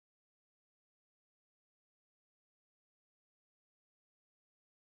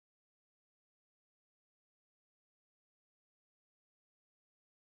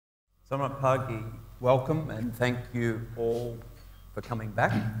Dharmapuri, welcome and thank you all for coming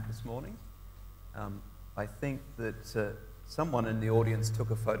back this morning. I think that someone in the audience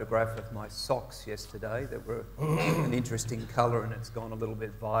took a photograph of my socks yesterday that were an interesting colour, and it's gone a little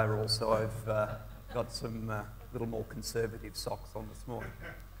bit viral, so I've got some little more conservative socks on this morning.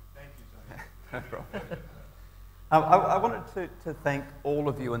 Thank you, No problem. I wanted to thank all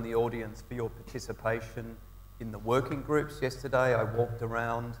of you in the audience for your participation in the working groups yesterday. I walked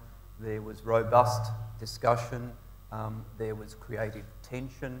around, there was robust discussion, there was creative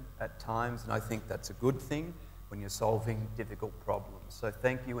tension at times, and I think that's a good thing when you're solving difficult problems. So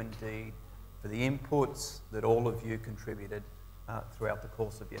thank you indeed for the inputs that all of you contributed throughout the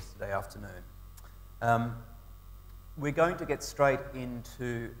course of yesterday afternoon. We're going to get straight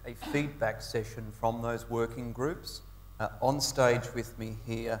into a feedback session from those working groups. On stage with me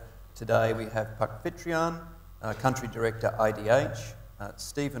here today we have Fitrian, Country Director IDH,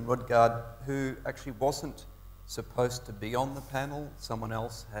 Stephen Rudgard, who actually wasn't supposed to be on the panel. Someone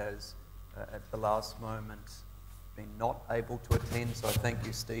else has, at the last moment, been not able to attend, so I thank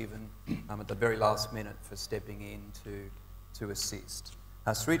you, Stephen, at the very last minute for stepping in to assist.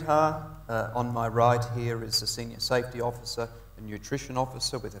 Sridhar, on my right here, is the Senior Safety Officer and Nutrition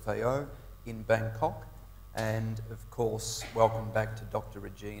Officer with FAO in Bangkok. And, of course, welcome back to Dr.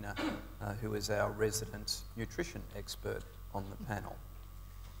 Regina, who is our resident nutrition expert on the panel.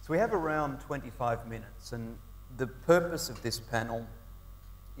 So we have around 25 minutes, and the purpose of this panel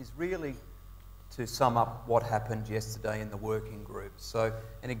is really to sum up what happened yesterday in the working group. So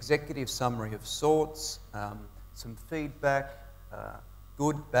an executive summary of sorts, some feedback,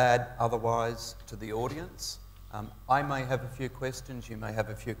 good, bad, otherwise, to the audience. I may have a few questions, you may have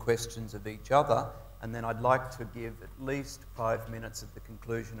a few questions of each other, and then I'd like to give at least 5 minutes at the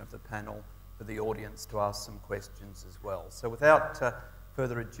conclusion of the panel for the audience to ask some questions as well. So without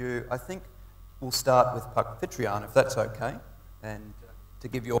further ado, I think we'll start with Fitrian, if that's okay, and to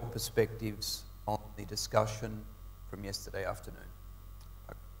give your perspectives on the discussion from yesterday afternoon.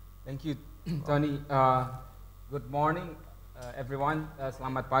 Thank you, Tony. Good morning, everyone.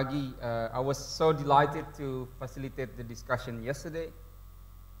 Selamat pagi. I was so delighted to facilitate the discussion yesterday.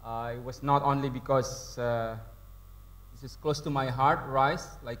 It was not only because this is close to my heart, rice.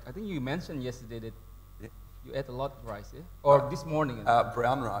 Like I think you mentioned yesterday that you ate a lot of rice, yeah? Or this morning?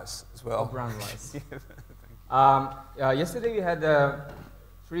 Brown rice as well. Oh, brown rice. Yesterday we had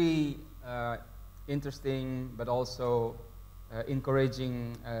 3 interesting but also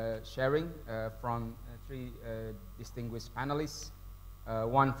encouraging sharing from 3 distinguished panelists.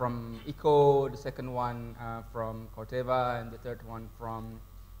 One from ECO, the second one from Corteva, and the third one from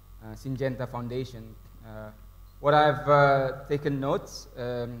Syngenta Foundation. What I've taken notes,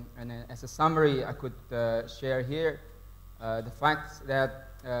 and as a summary I could share here, the fact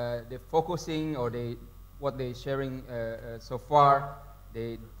that they're focusing, or what they're sharing so far,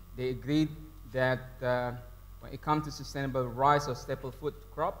 they agreed that when it comes to sustainable rice or staple food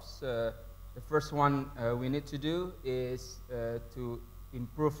crops, the first one we need to do is to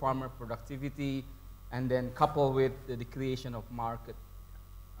improve farmer productivity and then couple with the creation of market.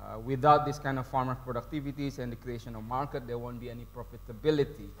 Without this kind of farmer productivities and the creation of market, there won't be any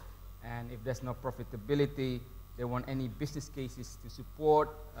profitability. And if there's no profitability, there won't any business cases to support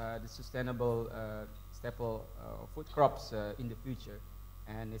the sustainable staple food crops in the future.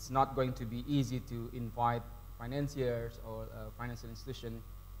 And it's not going to be easy to invite financiers or financial institutions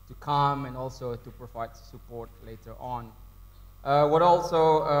to come and also to provide support later on. What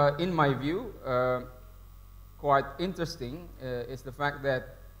also, in my view, quite interesting is the fact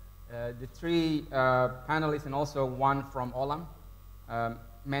that the 3 panelists and also one from Olam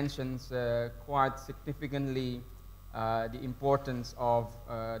mentions quite significantly the importance of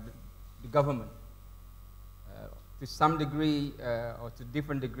the government. To some degree, or to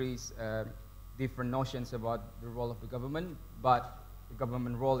different degrees, different notions about the role of the government, but the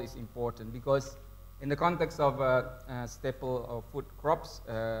government role is important because in the context of staple or food crops,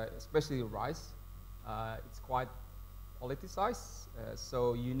 especially rice, it's quite politicized,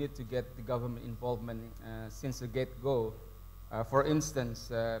 so you need to get the government involvement since the get-go. For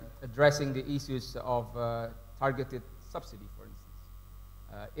instance, addressing the issues of targeted subsidy, for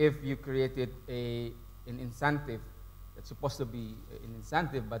instance. If you created an incentive that's supposed to be an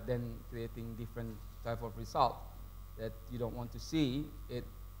incentive, but then creating different type of result that you don't want to see, it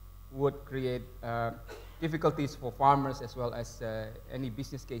would create difficulties for farmers as well as any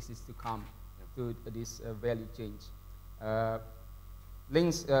business cases to come to this value change.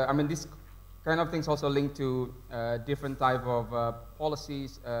 This kind of things also link to different type of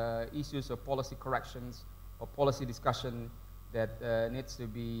policies, issues of policy corrections or policy discussion that needs to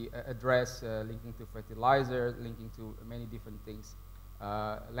be addressed, linking to fertilizer, linking to many different things,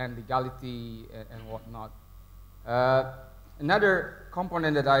 land legality and whatnot. Another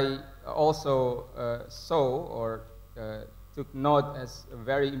component that I also saw or took note as a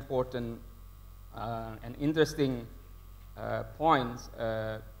very important and interesting points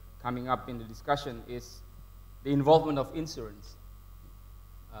coming up in the discussion is the involvement of insurance.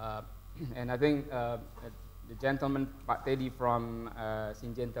 And I think the gentleman, Pak Teddy from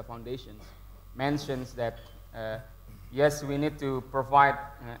Syngenta Foundation, mentions that yes, we need to provide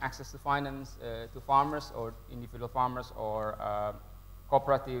access to finance to farmers or individual farmers or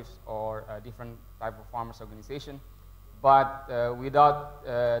cooperatives or different type of farmers organization. But without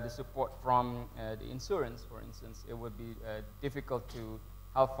the support from the insurance, for instance, it would be difficult to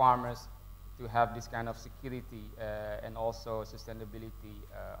help farmers to have this kind of security and also sustainability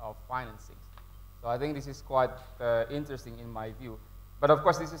of financing. So I think this is quite interesting in my view. But of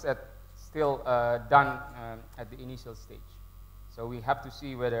course, this is still done at the initial stage. So we have to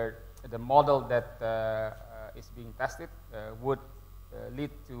see whether the model that is being tested would lead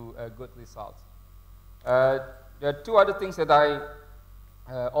to good results. There are two other things that I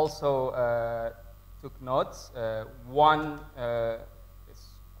also took notes. One is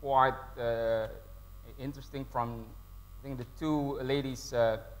quite interesting from, I think, the two ladies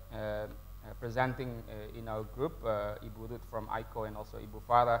presenting in our group, Ibu Ruth from ICO and also Ibu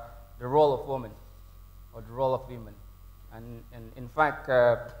Farah, the role of women or the role of women. And in fact,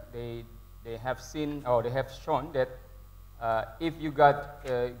 they have seen or they have shown that if you got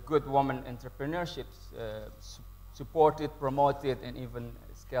good woman entrepreneurships, support it, promote it, and even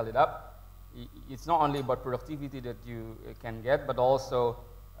scale it up, it's not only about productivity that you can get, but also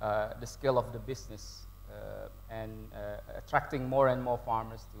the scale of the business and attracting more and more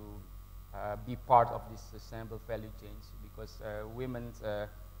farmers to be part of this sustainable value chain, because women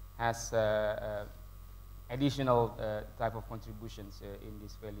has additional type of contributions in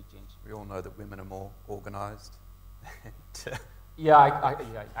this value chain. We all know that women are more organized. Yeah,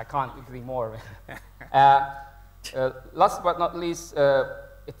 I can't agree more. Last but not least,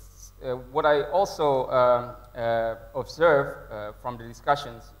 it's what I also observe from the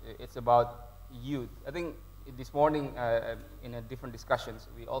discussions. It's about youth. I think this morning in a different discussions,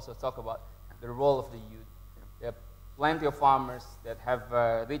 we also talk about the role of the youth. There are plenty of farmers that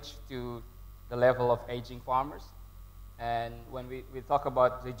have reached to the level of aging farmers. And when we talk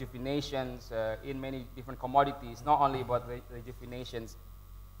about rejuvenations in many different commodities, not only about rejuvenations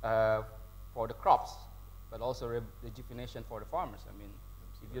for the crops, but also rejuvenation for the farmers. I mean,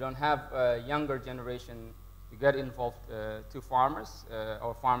 if you don't have a younger generation to get involved to farmers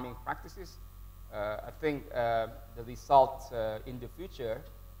or farming practices, I think the result in the future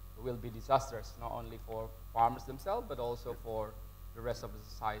will be disastrous, not only for farmers themselves, but also for the rest of the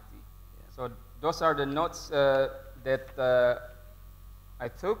society. Yeah. So those are the notes that I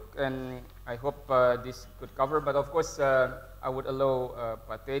took, and I hope this could cover. But of course, I would allow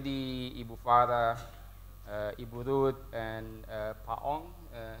Pak Teddy, Ibu Farah, Ibu Ruth, and Pak Ong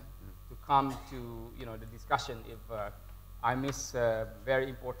to come to the discussion if I miss very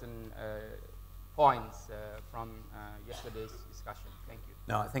important points from yesterday's discussion. Thank you.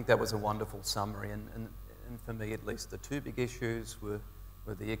 No, I think that was a wonderful summary, and for me at least, the two big issues were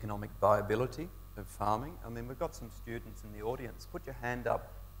the economic viability of farming. I mean, we've got some students in the audience. Put your hand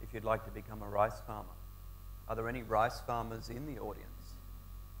up if you'd like to become a rice farmer. Are there any rice farmers in the audience?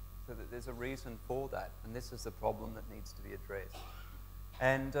 So that there's a reason for that, and this is the problem that needs to be addressed.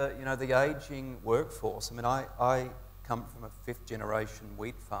 And the aging workforce. I mean, I come from a fifth-generation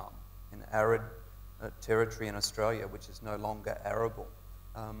wheat farm in arid territory in Australia, which is no longer arable.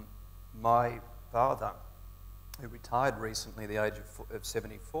 My father, who retired recently at the age of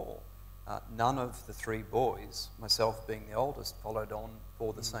 74, none of the three boys, myself being the oldest, followed on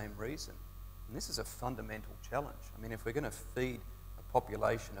for the same reason. And this is a fundamental challenge. I mean, if we're going to feed a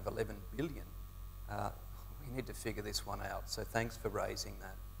population of 11 billion, we need to figure this one out. So thanks for raising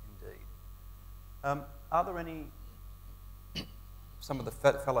that, indeed. Are there some of the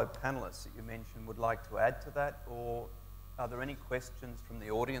fellow panelists that you mentioned would like to add to that, or are there any questions from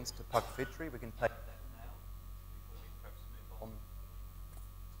the audience to Pak Fitri? We can take that now before we perhaps move on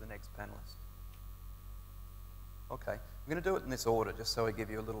to the next panelist. Okay, I'm going to do it in this order just so I give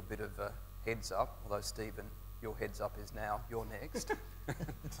you a little bit of a heads up, although Stephen, your heads up is now, you're next.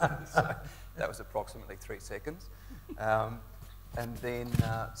 So that was approximately 3 seconds. And then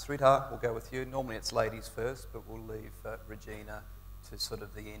Sridhar, we'll go with you. Normally it's ladies first, but we'll leave Regina to sort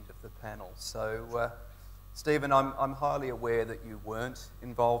of the end of the panel. So Stephen, I'm highly aware that you weren't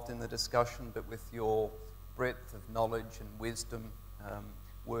involved in the discussion, but with your breadth of knowledge and wisdom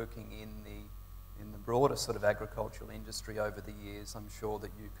working in the broader sort of agricultural industry over the years. I'm sure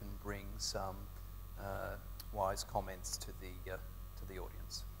that you can bring some wise comments to the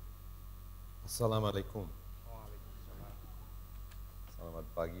audience. Assalamu alaikum. Selamat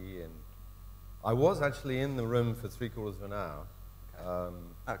pagi. And I was actually in the room for 3/4 of an hour.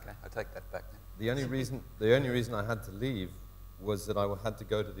 Okay, I take that back then. The only reason I had to leave was that I had to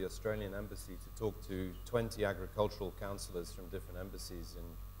go to the Australian embassy to talk to 20 agricultural councillors from different embassies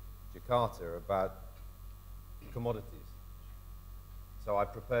in Jakarta about commodities. So I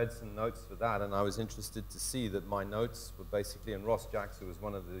prepared some notes for that, and I was interested to see that my notes were basically, and Ross Jacks, who was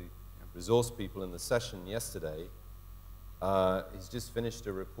one of the resource people in the session yesterday, he's just finished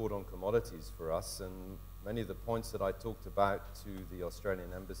a report on commodities for us, and many of the points that I talked about to the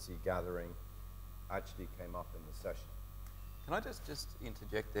Australian embassy gathering actually came up in the session. Can I just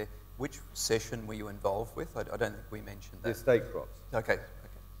interject there? Which session were you involved with? I don't think we mentioned that. The estate crops. Okay.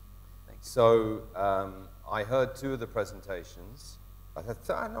 Thanks. So I heard 2 of the presentations. I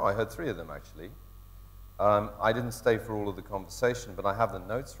heard 3 of them actually. I didn't stay for all of the conversation, but I have the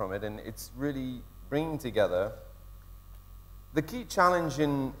notes from it, and it's really bringing together the key challenge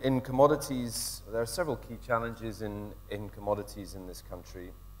in commodities. There are several key challenges in commodities in this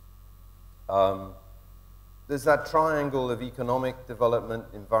country. There's that triangle of economic development,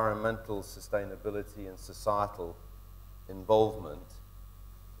 environmental sustainability, and societal involvement.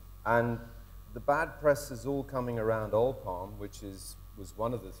 And the bad press is all coming around oil palm, which was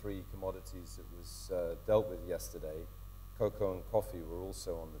one of the 3 commodities that was dealt with yesterday. Cocoa and coffee were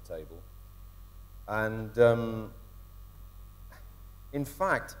also on the table. And in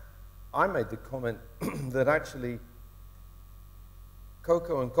fact, I made the comment that actually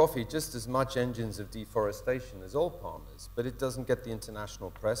cocoa and coffee just as much engines of deforestation as oil palm is, but it doesn't get the international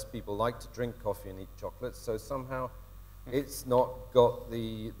press. People like to drink coffee and eat chocolate, so somehow it's not got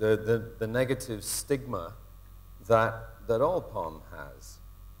the negative stigma that oil palm has.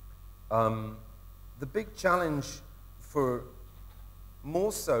 The big challenge for,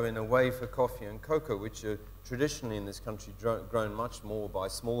 more so in a way for coffee and cocoa, which are traditionally in this country grown much more by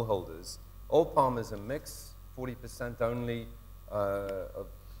smallholders. Oil palm is a mix, 40% only of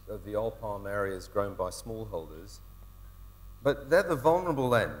the oil palm area is grown by smallholders. But they're the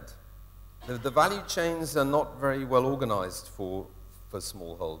vulnerable end. The value chains are not very well organized for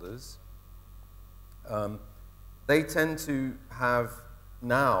smallholders. They tend to have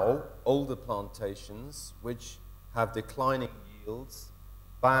now older plantations which have declining yields,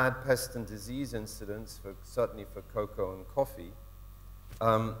 bad pest and disease incidents, certainly for cocoa and coffee.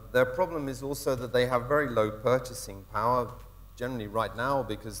 Their problem is also that they have very low purchasing power, generally right now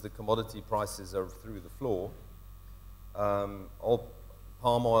because the commodity prices are through the floor.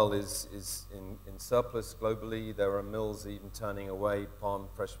 Palm oil is in surplus globally. There are mills even turning away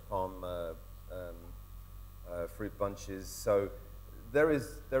fresh palm fruit bunches. So there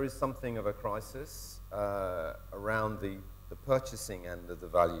is something of a crisis around the purchasing end of the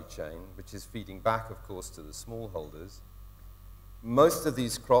value chain, which is feeding back, of course, to the smallholders. Most of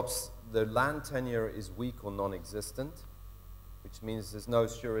these crops, the land tenure is weak or non-existent, which means there's no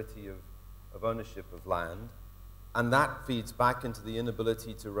surety of ownership of land. And that feeds back into the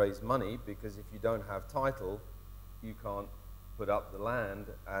inability to raise money, because if you don't have title, you can't put up the land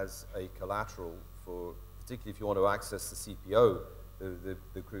as a collateral for, particularly if you want to access the CPO,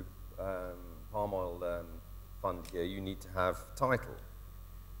 the group palm oil fund here, you need to have title.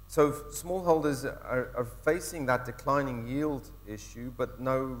 So smallholders are facing that declining yield issue, but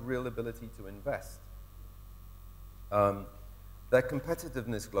no real ability to invest. Their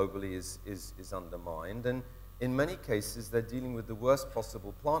competitiveness globally is undermined, and in many cases they're dealing with the worst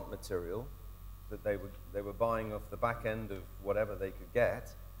possible plant material that they were buying off the back end of whatever they could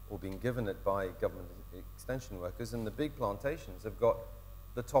get, or being given it by government extension workers, and the big plantations have got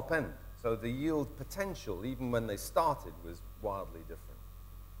the top end. So the yield potential, even when they started, was wildly different.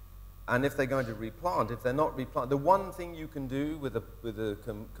 And if they're going to replant, if they're not replant, the one thing you can do with a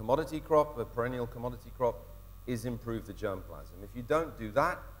commodity crop, a perennial commodity crop, is improve the germplasm. If you don't do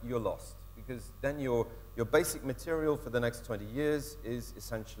that, you're lost, because then your basic material for the next 20 years is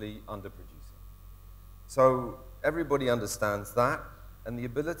essentially underproducing. So everybody understands that, and the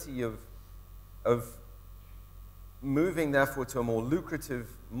ability of moving, therefore, to a more lucrative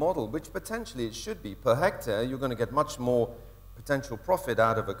model, which potentially it should be. Per hectare, you're going to get much more potential profit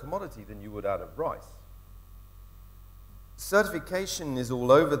out of a commodity than you would out of rice. Certification is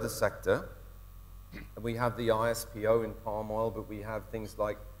all over the sector. We have the ISPO in palm oil, but we have things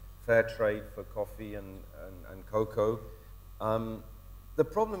like fair trade for coffee and cocoa. the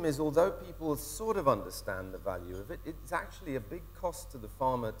problem is, although people sort of understand the value of it, it's actually a big cost to the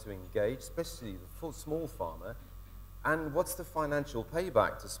farmer to engage, especially the small farmer. And what's the financial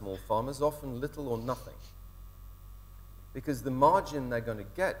payback to small farmers? Often little or nothing. Because the margin they're going to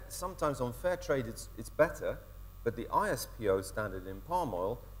get, sometimes on fair trade it's better, but the ISPO standard in palm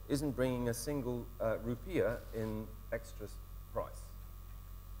oil isn't bringing a single rupiah in extra price.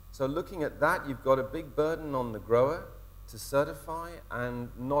 So looking at that, you've got a big burden on the grower to certify and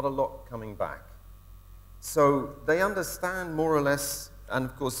not a lot coming back. So they understand more or less, and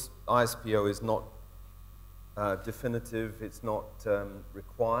of course ISPO is not definitive, it's not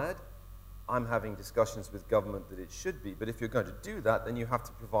required. I'm having discussions with government that it should be, but if you're going to do that, then you have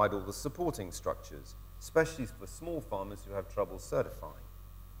to provide all the supporting structures, especially for small farmers who have trouble certifying.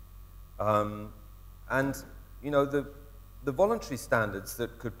 And you know, the voluntary standards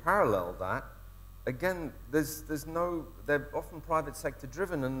that could parallel that, again, they're often private sector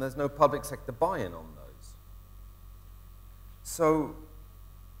driven and there's no public sector buy-in on those. So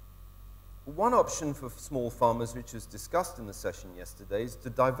one option for small farmers, which was discussed in the session yesterday, is to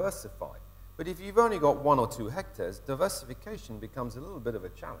diversify. But if you've only got 1 or 2 hectares, diversification becomes a little bit of a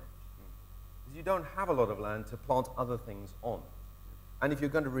challenge. Because you don't have a lot of land to plant other things on. And if you're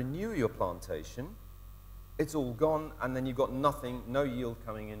going to renew your plantation, it's all gone, and then you've got nothing, no yield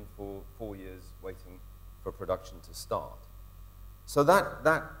coming in for 4 years waiting for production to start. So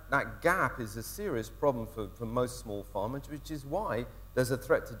that gap is a serious problem for most small farmers, which is why there's a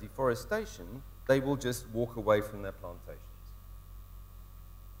threat to deforestation. They will just walk away from their plantations.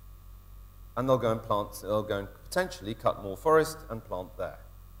 And they'll go and they'll go and potentially cut more forest and plant there.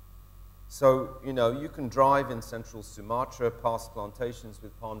 So, you know, you can drive in central Sumatra past plantations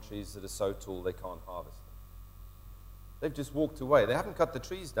with palm trees that are so tall they can't harvest them. They've just walked away. They haven't cut the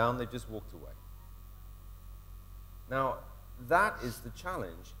trees down, they've just walked away. Now, that is the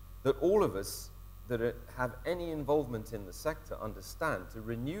challenge that all of us that have any involvement in the sector understand. To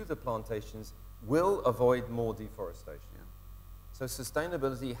renew the plantations will avoid more deforestation. Yeah. So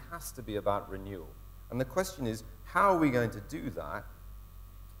sustainability has to be about renewal. And the question is, how are we going to do that?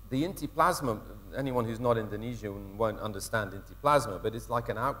 The inti plasma, anyone who's not Indonesian won't understand inti plasma, but it's like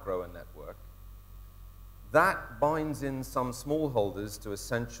an outgrower network. That binds in some smallholders to a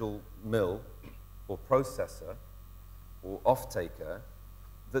central mill or processor or off-taker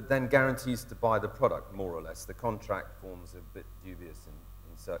that then guarantees to buy the product, more or less. The contract forms a bit dubious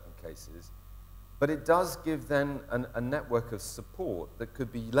in certain cases. But it does give then a network of support that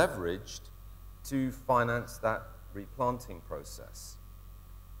could be leveraged to finance that replanting process.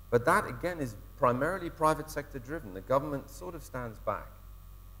 But that, again, is primarily private sector driven. The government sort of stands back.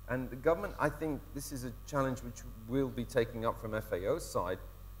 And the government, I think this is a challenge which we'll be taking up from FAO's side,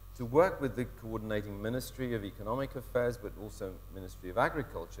 to work with the coordinating Ministry of Economic Affairs, but also Ministry of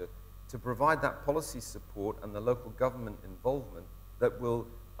Agriculture, to provide that policy support and the local government involvement that will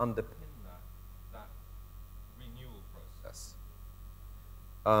underpin that renewal process.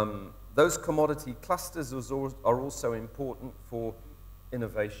 Those commodity clusters are also important for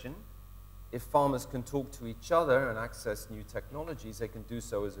innovation. If farmers can talk to each other and access new technologies, they can do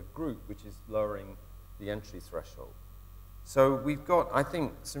so as a group, which is lowering the entry threshold. So we've got, I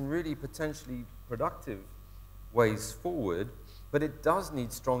think, some really potentially productive ways forward, but it does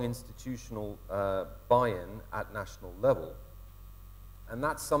need strong institutional buy-in at national level. And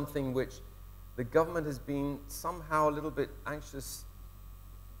that's something which the government has been somehow a little bit anxious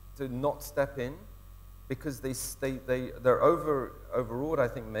to not step in, because they're overawed, I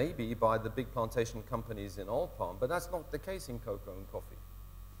think, maybe by the big plantation companies in oil palm, but that's not the case in cocoa and coffee,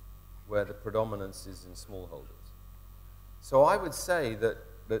 where the predominance is in smallholders. So I would say that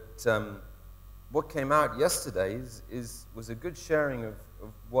what came out yesterday was a good sharing of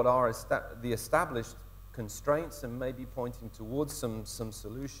what are the established constraints and maybe pointing towards some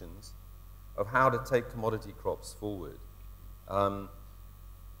solutions of how to take commodity crops forward.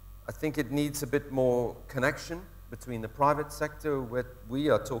 I think it needs a bit more connection between the private sector, where we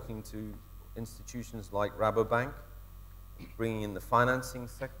are talking to institutions like Rabobank, bringing in the financing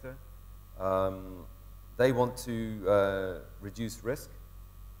sector. They want to reduce risk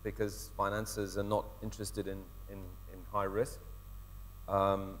because financiers are not interested in high risk.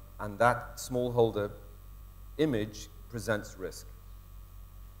 And that smallholder image presents risk.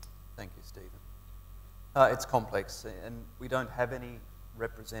 Thank you, Stephen. It's complex, and we don't have any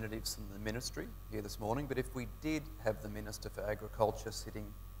representatives from the ministry here this morning, but if we did have the Minister for Agriculture sitting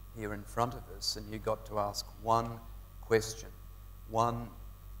here in front of us and you got to ask one question,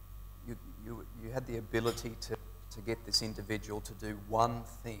 you had the ability to get this individual to do one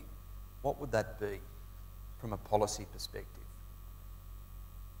thing, what would that be from a policy perspective?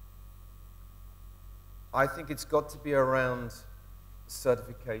 I think it's got to be around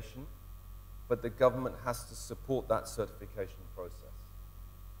certification, but the government has to support that certification process.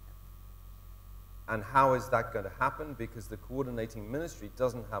 And how is that going to happen? Because the coordinating ministry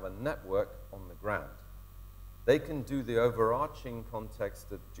doesn't have a network on the ground. They can do the overarching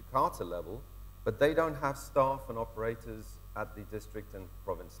context at JAKARTA level, but they don't have staff and operators at the district and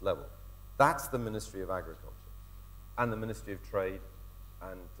province level. That's the Ministry of Agriculture and the Ministry of Trade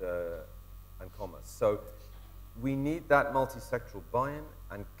and Commerce. So we need that multi-sectoral buy-in,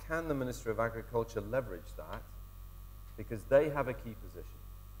 and can the Ministry of Agriculture leverage that? Because they have a key position.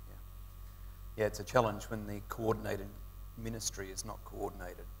 Yeah, it's a challenge when the coordinated ministry is not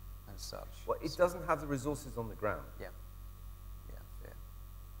coordinated as such. Well, it doesn't have the resources on the ground. Yeah, yeah, fair.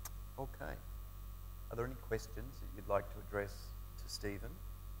 Okay. Are there any questions that you'd like to address to Stephen?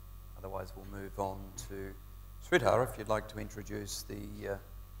 Otherwise, we'll move on to Sridhar, if you'd like to introduce the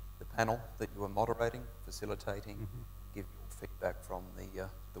panel that you were moderating, facilitating, give your feedback from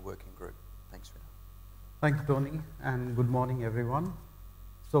the working group. Thanks, Sridhar. Thank you, Tony, and good morning, everyone.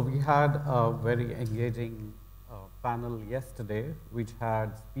 So we had a very engaging panel yesterday, which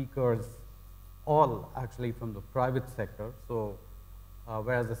had speakers all actually from the private sector. So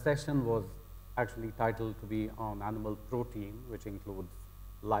whereas the session was actually titled to be on animal protein, which includes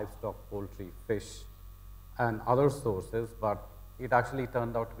livestock, poultry, fish, and other sources, but it actually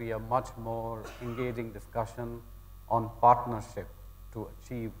turned out to be a much more engaging discussion on partnership to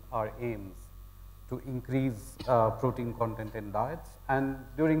achieve our aims to increase protein content in diets. And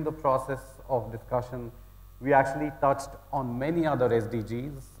during the process of discussion, we actually touched on many other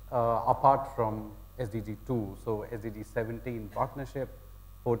SDGs apart from SDG2. So SDG 17 partnership,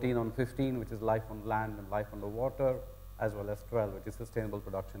 14 on 15, which is life on land and life under water, as well as 12, which is sustainable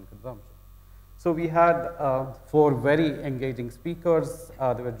production and consumption. So we had 4 very engaging speakers.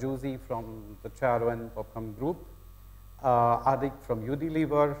 There were Josie from the Charoen Popcom group, Adik from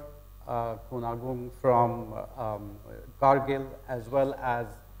Unilever, Kunagung from Cargill, as well as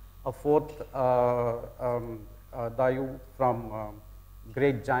a 4th Dayu from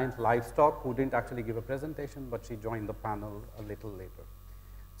Great Giant Livestock, who didn't actually give a presentation, but she joined the panel a little later.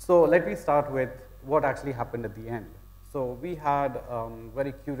 So let me start with what actually happened at the end. So we had a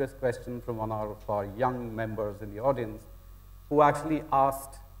very curious question from one of our young members in the audience, who actually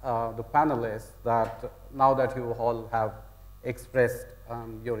asked the panelists that now that you all have expressed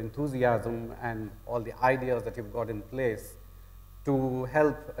your enthusiasm and all the ideas that you've got in place to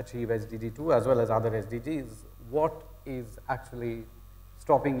help achieve SDG2 as well as other SDGs, what is actually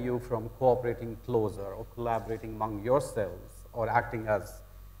stopping you from cooperating closer or collaborating among yourselves or acting as,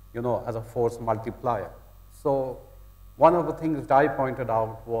 you know, as a force multiplier? So one of the things that I pointed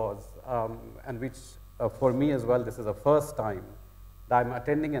out was, and which for me as well, this is the first time that I'm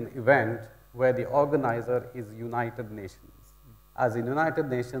attending an event where the organizer is United Nations. As in United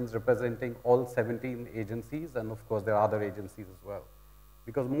Nations representing all 17 agencies, and of course there are other agencies as well.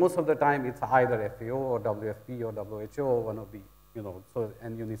 Because most of the time it's either FAO or WFP or WHO or one of the, you know, so,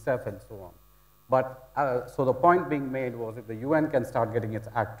 and UNICEF and so on. But, so the point being made was if the UN can start getting its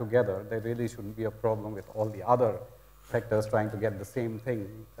act together, there really shouldn't be a problem with all the other sectors trying to get the same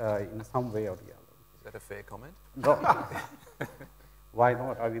thing in some way or the other. Is that a fair comment? No. Why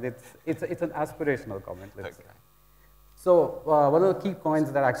not? I mean, it's an aspirational comment, let's say. So one of the key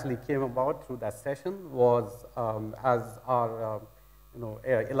points that actually came about through that session was, as our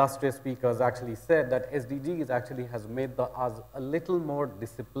illustrious speakers actually said, that SDGs actually has made us a little more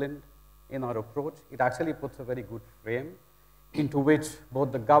disciplined in our approach. It actually puts a very good frame into which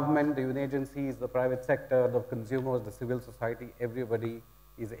both the government, the UN agencies, the private sector, the consumers, the civil society, everybody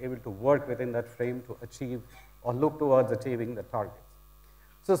is able to work within that frame to achieve or look towards achieving the targets.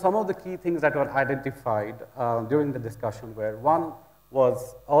 So some of the key things that were identified during the discussion were, one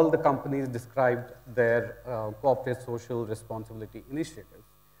was all the companies described their corporate social responsibility initiatives.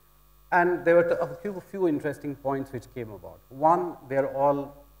 And there were a few interesting points which came about. One, they're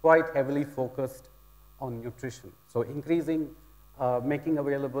all quite heavily focused on nutrition. So increasing, making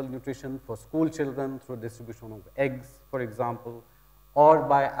available nutrition for school children through distribution of eggs, for example, or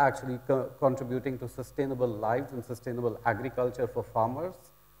by actually contributing to sustainable lives and sustainable agriculture for farmers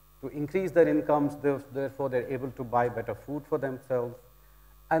to increase their incomes, therefore they're able to buy better food for themselves.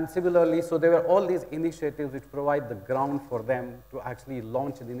 And similarly, so there were all these initiatives which provide the ground for them to actually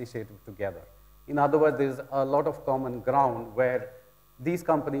launch an initiative together. In other words, there's a lot of common ground where these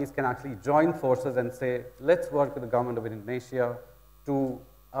companies can actually join forces and say, let's work with the government of Indonesia to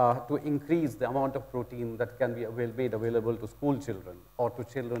increase the amount of protein that can be made available to school children or to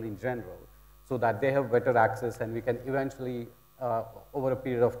children in general, so that they have better access and we can eventually, over a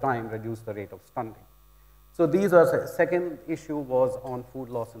period of time, reduce the rate of stunting. So these are, second issue was on food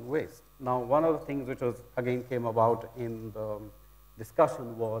loss and waste. Now, one of the things which was, again, came about in the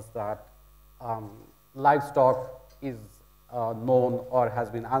discussion was that livestock is known or has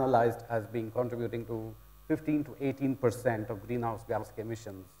been analyzed as being contributing to 15 to 18% of greenhouse gas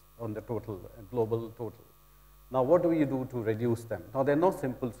emissions on the total, global total. Now, what do we do to reduce them? Now, there are no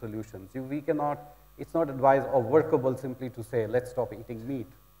simple solutions. We cannot, it's not advised or workable simply to say, let's stop eating meat,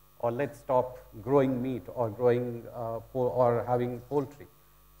 or let's stop growing meat, or growing, or having poultry.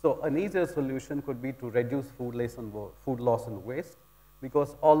 So an easier solution could be to reduce food loss and waste,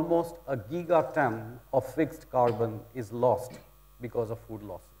 because almost a gigaton of fixed carbon is lost because of food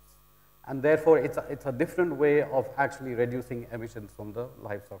losses. And therefore, it's a different way of actually reducing emissions from the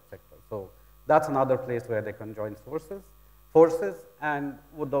livestock sector. So that's another place where they can join forces. And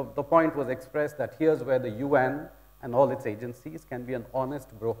the point was expressed that here's where the UN and all its agencies can be an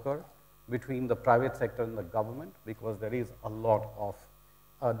honest broker between the private sector and the government, because there is a lot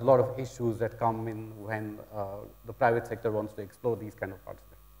of issues that come in when the private sector wants to explore these kind of parts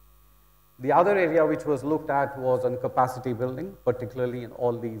of it. The other area which was looked at was on capacity building, particularly in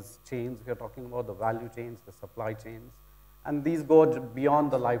all these chains we are talking about, the value chains, the supply chains. And these go beyond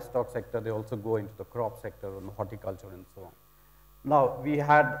the livestock sector, they also go into the crop sector and horticulture and so on. Now,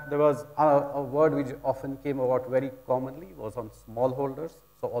 there was a word which often came about very commonly, was on smallholders.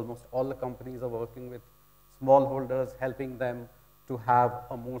 So almost all the companies are working with smallholders, helping them to have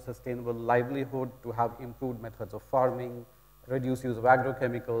a more sustainable livelihood, to have improved methods of farming, reduce use of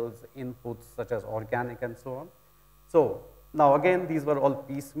agrochemicals, inputs such as organic and so on. So now again, these were all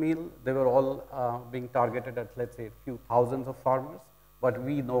piecemeal. They were all being targeted at, let's say, a few thousands of farmers, but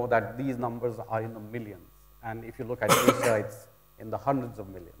we know that these numbers are in the millions. And if you look at Asia, it's in the hundreds of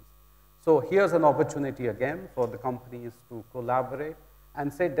millions. So here's an opportunity again for the companies to collaborate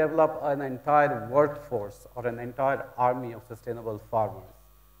and say develop an entire workforce or an entire army of sustainable farmers.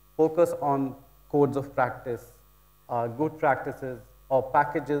 Focus on codes of practice, good practices, or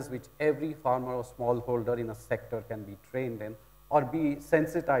packages which every farmer or smallholder in a sector can be trained in or be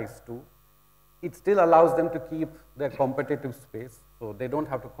sensitized to. It still allows them to keep their competitive space, so they don't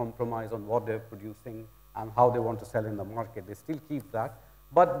have to compromise on what they're producing and how they want to sell in the market. They still keep that,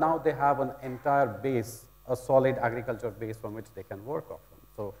 but now they have an entire base, a solid agriculture base from which they can work off from.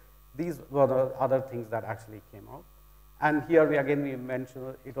 So these were the other things that actually came out. And here we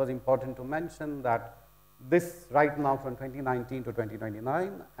mentioned, it was important to mention that this right now from 2019 to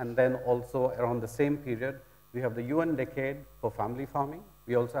 2029, and then also around the same period, we have the UN Decade for family farming.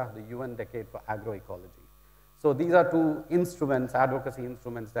 We also have the UN Decade for agroecology. So these are two instruments, advocacy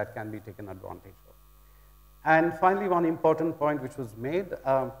instruments that can be taken advantage of. And finally, one important point which was made,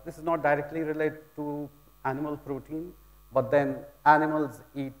 this is not directly related to animal protein, but then animals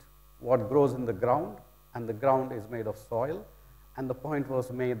eat what grows in the ground, and the ground is made of soil. And the point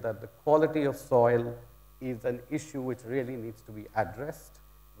was made that the quality of soil is an issue which really needs to be addressed,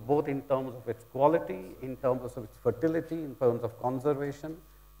 both in terms of its quality, in terms of its fertility, in terms of conservation,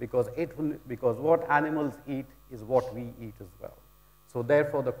 because what animals eat is what we eat as well. So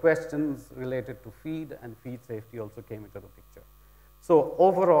therefore, the questions related to feed and feed safety also came into the picture. So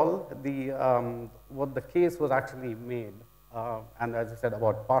overall, what the case was actually made, and as I said,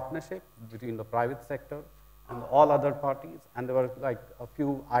 about partnership between the private sector and all other parties, and there were like a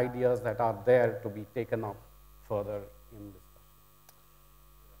few ideas that are there to be taken up further in discussion.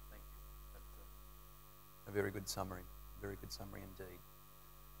 Thank you. That's a very good summary indeed.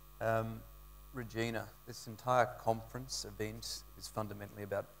 Regina, this entire conference event is fundamentally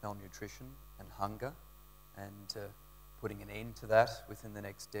about malnutrition and hunger, and putting an end to that within the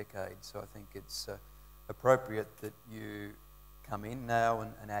next decade. So I think it's appropriate that you come in now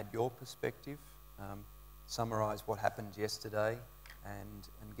and add your perspective, summarize what happened yesterday, and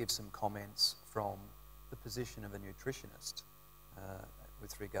give some comments from the position of a nutritionist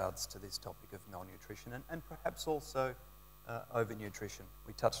with regards to this topic of malnutrition and perhaps also overnutrition.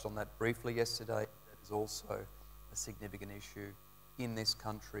 We touched on that briefly yesterday. That is also a significant issue in this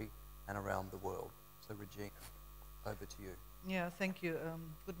country and around the world. So Regina, over to you. Yeah, thank you.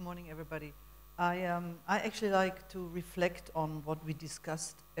 Good morning, everybody. I actually like to reflect on what we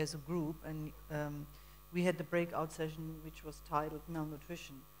discussed as a group, and we had the breakout session which was titled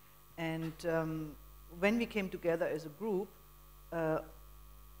Malnutrition. And when we came together as a group,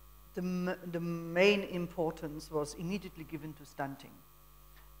 the main importance was immediately given to stunting.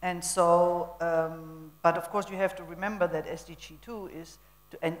 And so, but of course you have to remember that SDG2 is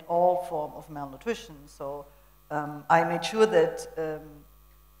to end all form of malnutrition. So I made sure that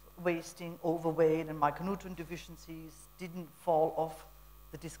wasting, overweight, and micronutrient deficiencies didn't fall off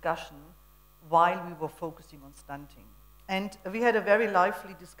the discussion. while we were focusing on stunting. And we had a very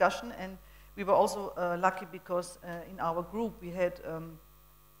lively discussion, and we were also lucky because in our group we had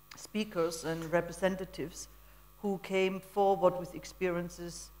speakers and representatives who came forward with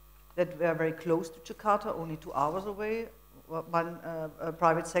experiences that were very close to Jakarta, only 2 hours away. One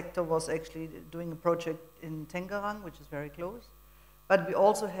private sector was actually doing a project in Tangerang, which is very close. But we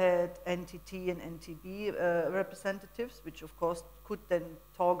also had NTT and NTB representatives, which of course could then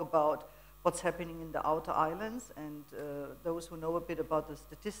talk about what's happening in the outer islands. And those who know a bit about the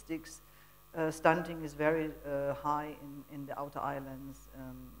statistics, stunting is very high in the outer islands.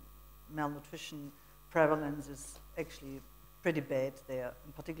 Malnutrition prevalence is actually pretty bad there,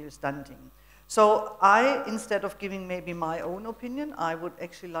 in particular stunting. So I, instead of giving maybe my own opinion, I would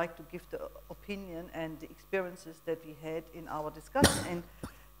actually like to give the opinion and the experiences that we had in our discussion. And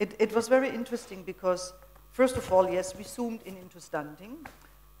it was very interesting because, first of all, yes, we zoomed in into stunting.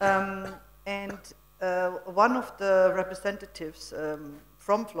 And one of the representatives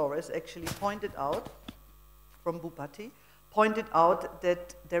from Flores actually pointed out, from Bupati, pointed out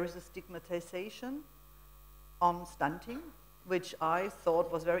that there is a stigmatization on stunting, which I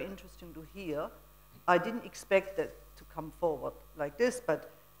thought was very interesting to hear. I didn't expect that to come forward like this, but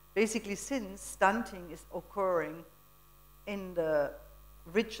basically since stunting is occurring in the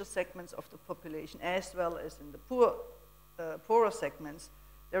richer segments of the population as well as in the poorer segments,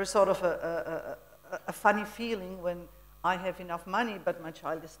 there is sort of a funny feeling when I have enough money but my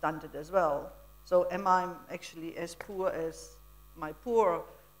child is stunted as well. So am I actually as poor as my poor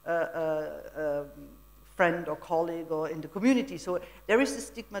friend or colleague or in the community? So there is a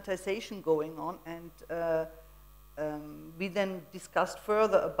stigmatization going on, and we then discussed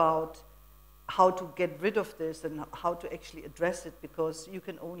further about how to get rid of this and how to actually address it, because you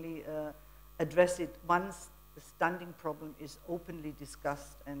can only address it once the stunting problem is openly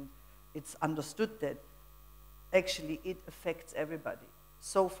discussed and it's understood that actually it affects everybody.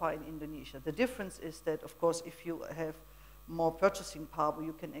 So far in Indonesia, the difference is that, of course, if you have more purchasing power,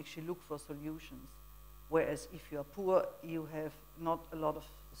 you can actually look for solutions. Whereas if you are poor, you have not a lot of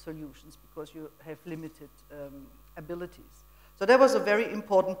solutions because you have limited abilities. So that was a very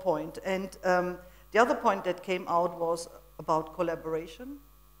important point. And the other point that came out was about collaboration.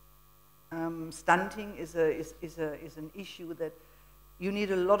 Stunting is an issue that you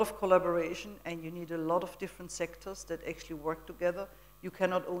need a lot of collaboration and you need a lot of different sectors that actually work together. You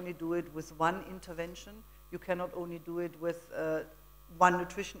cannot only do it with one intervention. You cannot only do it with one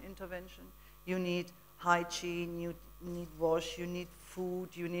nutrition intervention. You need hygiene, you need wash, you need food,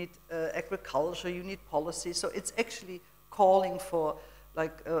 you need agriculture, you need policy. So it's actually calling for,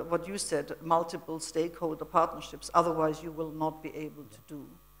 like what you said, multiple stakeholder partnerships. Otherwise, you will not be able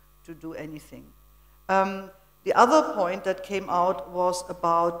to do anything. The other point that came out was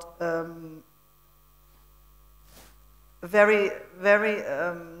about a very, very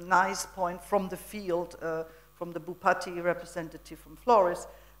nice point from the field, from the Bupati representative from Flores,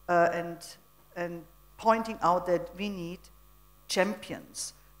 and pointing out that we need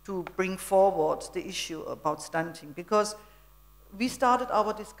champions to bring forward the issue about stunting. Because we started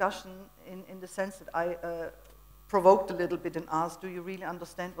our discussion in the sense that I provoked a little bit and asked, do you really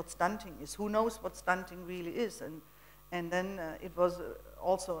understand what stunting is? Who knows what stunting really is? And then it was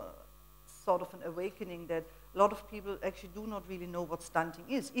also sort of an awakening that a lot of people actually do not really know what stunting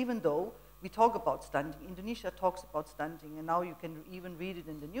is, even though we talk about stunting. Indonesia talks about stunting, and now you can even read it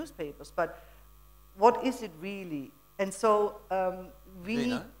in the newspapers. But what is it really? And so we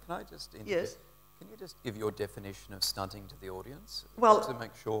Regina, need... can I just interject? Yes. Can you just give your definition of stunting to the audience? Well, to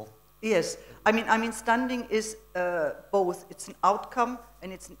make sure. Yes, I mean, stunting is both. It's an outcome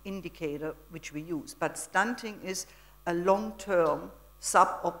and it's an indicator which we use. But stunting is a long-term,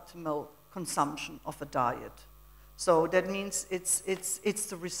 suboptimal consumption of a diet. So that means it's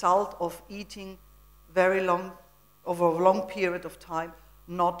the result of eating very long, over a long period of time,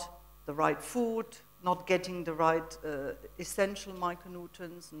 not the right food, not getting the right essential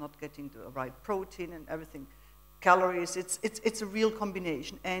micronutrients, not getting the right protein and everything, calories. It's a real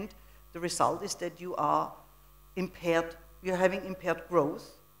combination, and the result is that you are impaired. You're having impaired growth.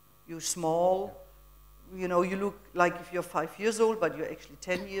 You're small. You know, you look like if you're 5 years old, but you're actually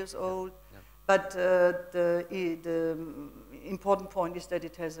 10 years old. Yeah. But the important point is that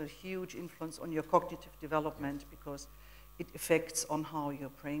it has a huge influence on your cognitive development, because it affects on how your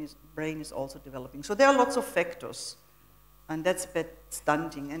brain is also developing. So there are lots of factors, and that's bad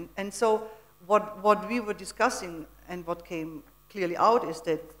stunting. And so what we were discussing and what came clearly out is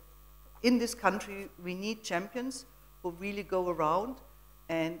that in this country we need champions who really go around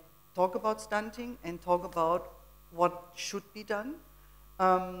and talk about stunting and talk about what should be done.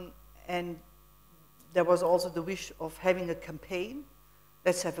 And there was also the wish of having a campaign.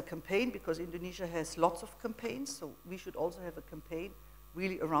 Let's have a campaign, because Indonesia has lots of campaigns, so we should also have a campaign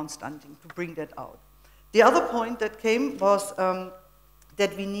really around stunting to bring that out. The other point that came was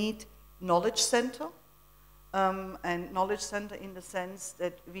that we need knowledge center, and knowledge center in the sense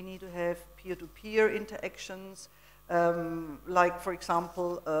that we need to have peer-to-peer interactions, like, for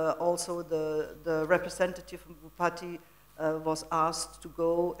example, also the representative from Bupati was asked to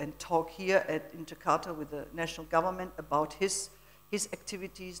go and talk here in Jakarta with the national government about his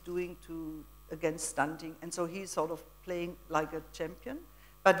activities against stunting, and so he's sort of playing like a champion.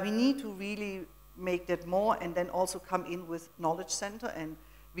 But we need to really make that more, and then also come in with knowledge center, and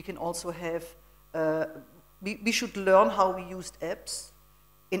we can also have, we should learn how we used apps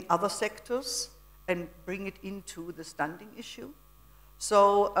in other sectors and bring it into the stunting issue.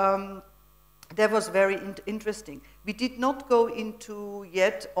 So that was very interesting. We did not go into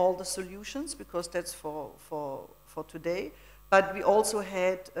yet all the solutions, because that's for today, but we also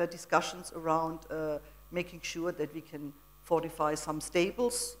had discussions around making sure that we can fortify some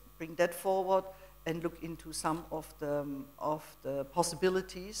stables, bring that forward, and look into some of the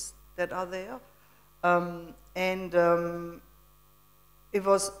possibilities that are there. It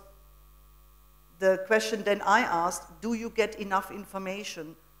was the question then I asked, do you get enough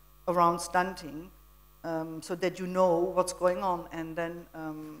information around stunting so that you know what's going on? And then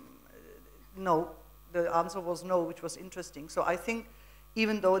no, the answer was no, which was interesting. So I think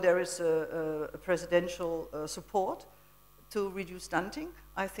even though there is a presidential support to reduce stunting,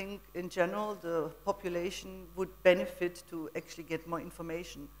 I think in general the population would benefit to actually get more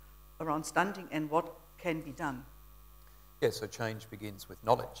information around stunting and what can be done. Yeah, so change begins with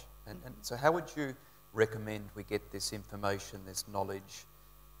knowledge. And so how would you recommend we get this information, this knowledge,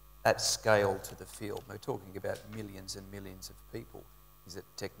 at scale to the field? We're talking about millions and millions of people. Is it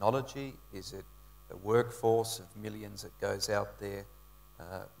technology? Is it a workforce of millions that goes out there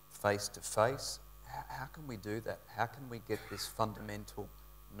face to face? How can we do that? How can we get this fundamental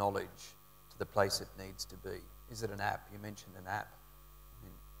knowledge to the place it needs to be? Is it an app? You mentioned an app.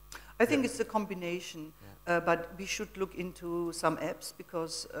 I think it's a combination, but we should look into some apps,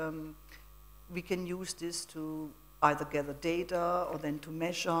 because we can use this to either gather data or then to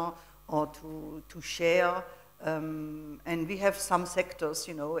measure or to share. And we have some sectors,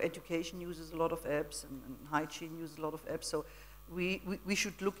 you know, education uses a lot of apps, and hygiene uses a lot of apps, so we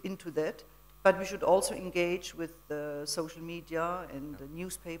should look into that. But we should also engage with the social media and the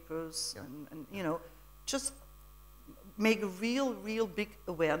newspapers, and you know, just make a real big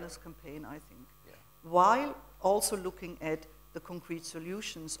awareness campaign, I think, while also looking at the concrete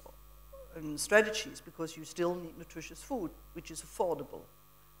solutions and strategies, because you still need nutritious food, which is affordable.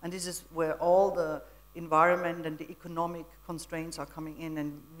 And this is where all the environment and the economic constraints are coming in,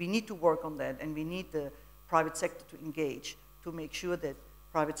 and we need to work on that, and we need the private sector to engage, to make sure that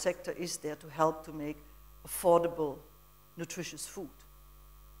private sector is there to help to make affordable, nutritious food.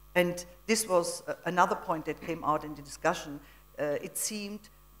 And this was another point that came out in the discussion. It seemed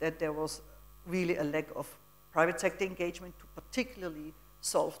that there was really a lack of private sector engagement to particularly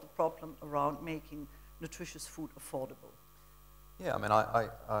solve the problem around making nutritious food affordable. Yeah, I mean,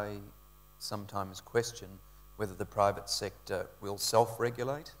 I sometimes question whether the private sector will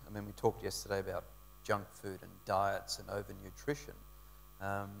self-regulate. I mean, we talked yesterday about junk food and diets and overnutrition.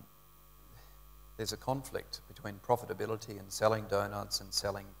 There's a conflict between profitability and selling donuts and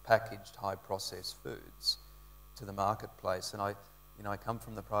selling packaged high-processed foods to the marketplace. And I come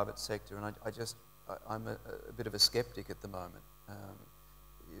from the private sector, and I'm a bit of a skeptic at the moment,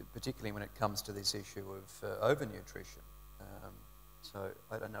 particularly when it comes to this issue of overnutrition. So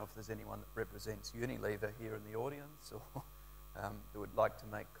I don't know if there's anyone that represents Unilever here in the audience or that would like to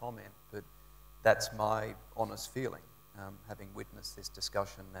make comment, but that's my honest feeling. Having witnessed this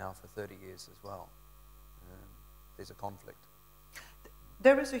discussion now for 30 years as well. There's a conflict.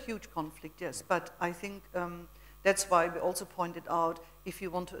 There is a huge conflict, yes, but I think that's why we also pointed out, if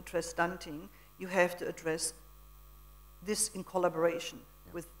you want to address stunting, you have to address this in collaboration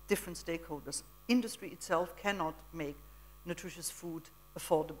with different stakeholders. Industry itself cannot make nutritious food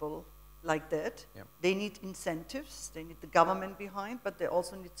affordable like that. They need incentives, they need the government behind, but they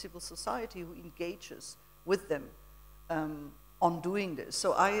also need civil society who engages with them on doing this.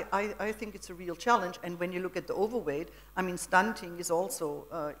 So I think it's a real challenge. And when you look at the overweight, I mean, stunting is also,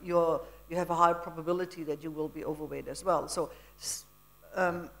 you have a high probability that you will be overweight as well. So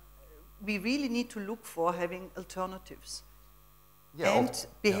we really need to look for having alternatives. And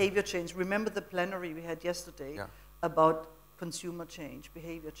behavior change. Remember the plenary we had yesterday about consumer change,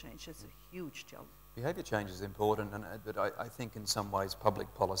 behavior change. It's a huge challenge. Behavior change is important, but I think in some ways public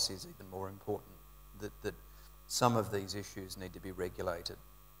policy is even more important that some of these issues need to be regulated.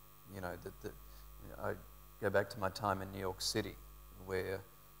 You know, I go back to my time in New York City, where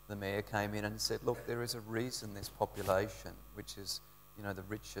the mayor came in and said, look, there is a reason this population, which is, you know, the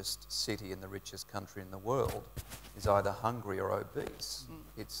richest city and the richest country in the world, is either hungry or obese.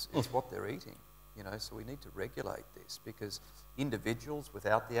 It's what they're eating, you know, so we need to regulate this, because individuals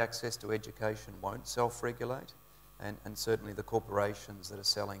without the access to education won't self-regulate, and certainly the corporations that are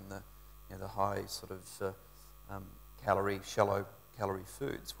selling the, you know, the high sort of shallow calorie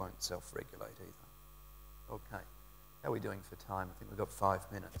foods won't self-regulate either. Okay. How are we doing for time? I think we've got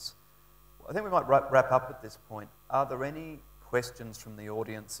 5 minutes. I think we might wrap up at this point. Are there any questions from the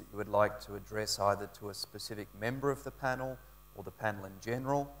audience that you would like to address either to a specific member of the panel or the panel in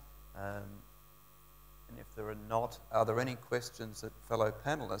general? And if there are not, are there any questions that fellow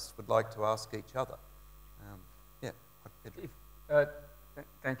panelists would like to ask each other?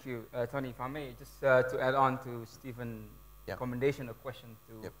 Thank you, Tony. If I may, just to add on to Stephen's recommendation or question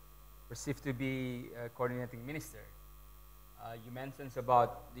to perceived to be a coordinating minister. You mentioned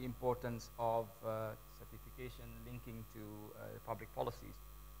about the importance of certification linking to public policies.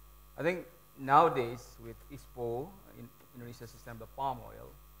 I think nowadays with ISPO, Indonesia Sustainable Palm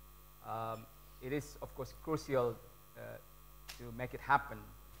Oil, it is of course crucial to make it happen.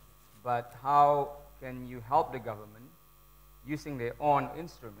 But how can you help the government using their own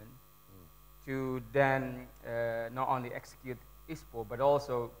instrument to then not only execute ISPO but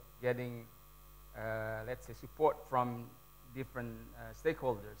also getting, let's say, support from different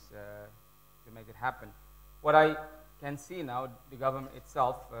stakeholders to make it happen. What I can see now, the government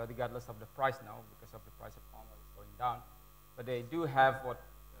itself, regardless of the price now, because of the price of palm oil is going down, but they do have what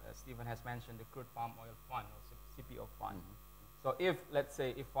Stephen has mentioned, the crude palm oil fund, or CPO fund. So if, let's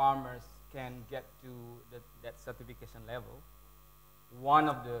say, if farmers can get to that certification level, one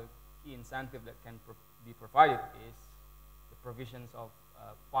of the key incentives that can be provided is the provisions of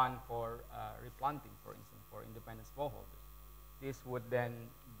fund for replanting, for instance, for independent smallholders. This would then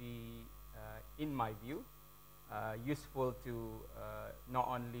be, in my view, useful to not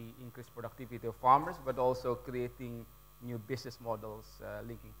only increase productivity of farmers, but also creating new business models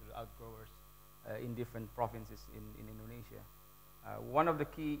linking to the outgrowers in different provinces in Indonesia. One of the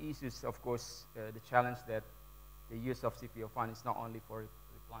key issues, of course, the challenge that the use of CPO fund is not only for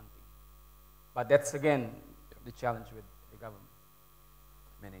replanting, but that's again the challenge with the government.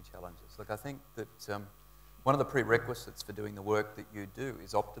 Many challenges. Look, I think that one of the prerequisites for doing the work that you do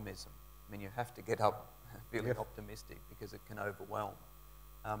is optimism. I mean, you have to get up feeling optimistic because it can overwhelm.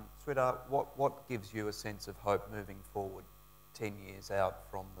 Sridhar, what gives you a sense of hope moving forward 10 years out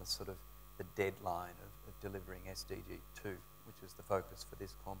from the sort of the deadline of delivering SDG2, which is the focus for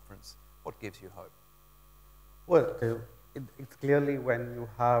this conference? What gives you hope? Well, it's clearly when you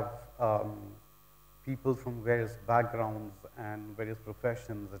have people from various backgrounds and various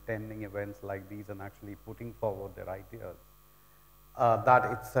professions attending events like these and actually putting forward their ideas,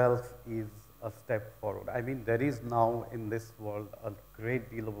 that itself is a step forward. I mean, there is now in this world a great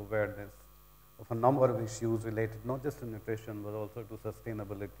deal of awareness of a number of issues related not just to nutrition but also to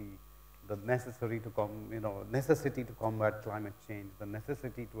sustainability, the necessity to combat climate change, the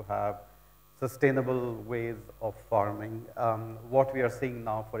necessity to have sustainable ways of farming. What we are seeing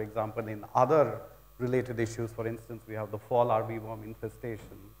now, for example, in other related issues, for instance, we have the fall RB worm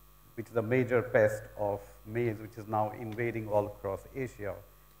infestation, which is a major pest of maize, which is now invading all across Asia.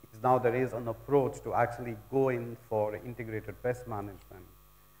 Now there is an approach to actually go in for integrated pest management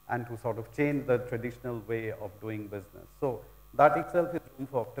and to sort of change the traditional way of doing business. So that itself is room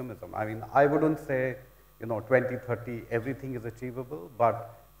for optimism. I mean, I wouldn't say, 2030, everything is achievable,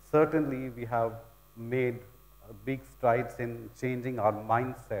 but certainly we have made big strides in changing our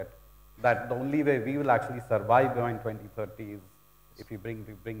mindset that the only way we will actually survive beyond 2030 is if we bring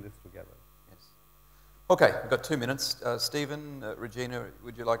this together. Okay, we've got 2 minutes. Stephen, Regina,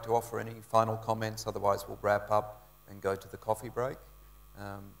 would you like to offer any final comments? Otherwise, we'll wrap up and go to the coffee break.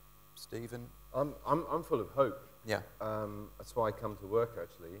 Stephen? I'm full of hope. Yeah. That's why I come to work,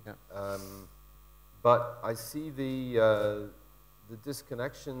 actually. Yeah. But I see the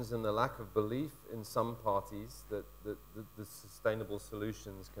disconnections and the lack of belief in some parties that the sustainable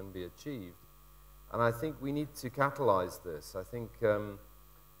solutions can be achieved. And I think we need to catalyze this. I think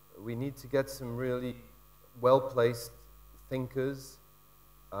we need to get some really well-placed thinkers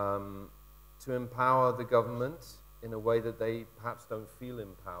to empower the government in a way that they perhaps don't feel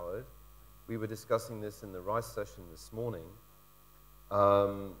empowered. We were discussing this in the RICE session this morning.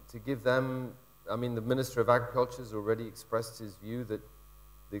 To give them, I mean, the Minister of Agriculture has already expressed his view that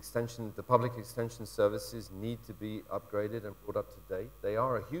the public extension services need to be upgraded and brought up to date. They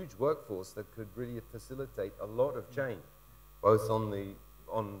are a huge workforce that could really facilitate a lot of change, both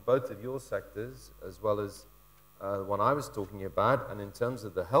on both of your sectors as well as the one I was talking about, and in terms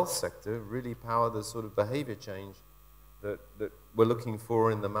of the health sector, really power the sort of behavior change that we're looking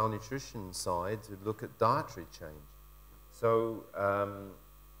for in the malnutrition side to look at dietary change. So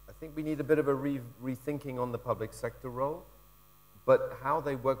I think we need a bit of a rethinking on the public sector role. But how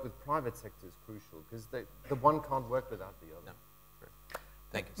they work with private sector is crucial, because the one can't work without the other. No.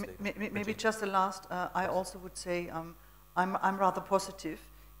 Thank you, Steve. Maybe just the last, I also would say I'm rather positive,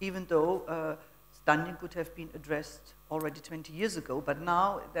 even though stunting could have been addressed already 20 years ago, but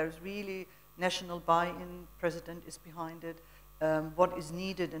now there's really national buy-in, president is behind it. What is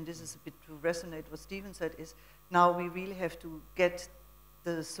needed, and this is a bit to resonate what Stephen said, is now we really have to get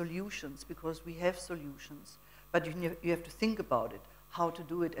the solutions, because we have solutions. But you have to think about it, how to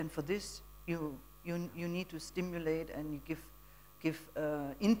do it, and for this you need to stimulate and you give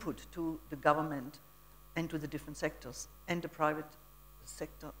input to the government and to the different sectors, and the private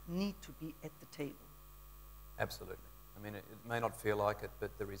sector need to be at the table. Absolutely. I mean, it may not feel like it,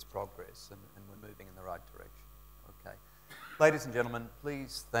 but there is progress, and we're moving in the right direction. Okay. Ladies and gentlemen,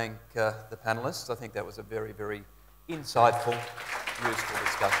 please thank the panellists. I think that was a very, very insightful, useful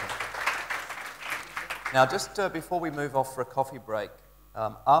discussion. Now, just before we move off for a coffee break,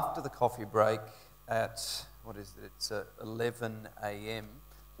 after the coffee break at, what is it, it's 11 a.m.,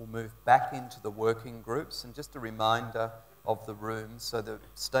 we'll move back into the working groups. And just a reminder of the rooms. So the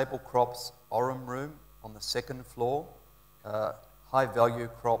staple crops Orem room on the second floor, high value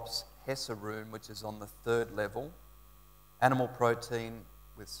crops Hesse room, which is on the third level, animal protein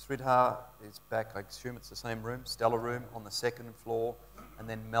with Sridhar is back, I assume it's the same room, Stella room on the second floor, and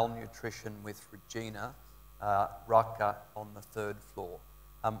then malnutrition with Regina, Rudgard on the third floor.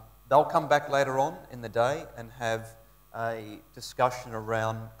 They'll come back later on in the day and have a discussion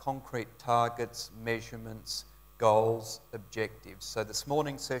around concrete targets, measurements, goals, objectives. So this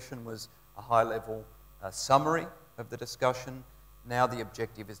morning's session was a high-level summary of the discussion. Now the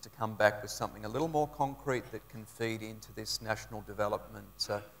objective is to come back with something a little more concrete that can feed into this national development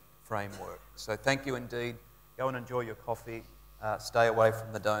framework. So thank you indeed. Go and enjoy your coffee. Stay away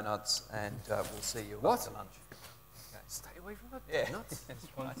from the donuts, and we'll see you after lunch. Okay. Stay away from the Yeah. donuts?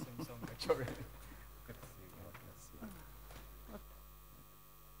 Sponsoring some lecture.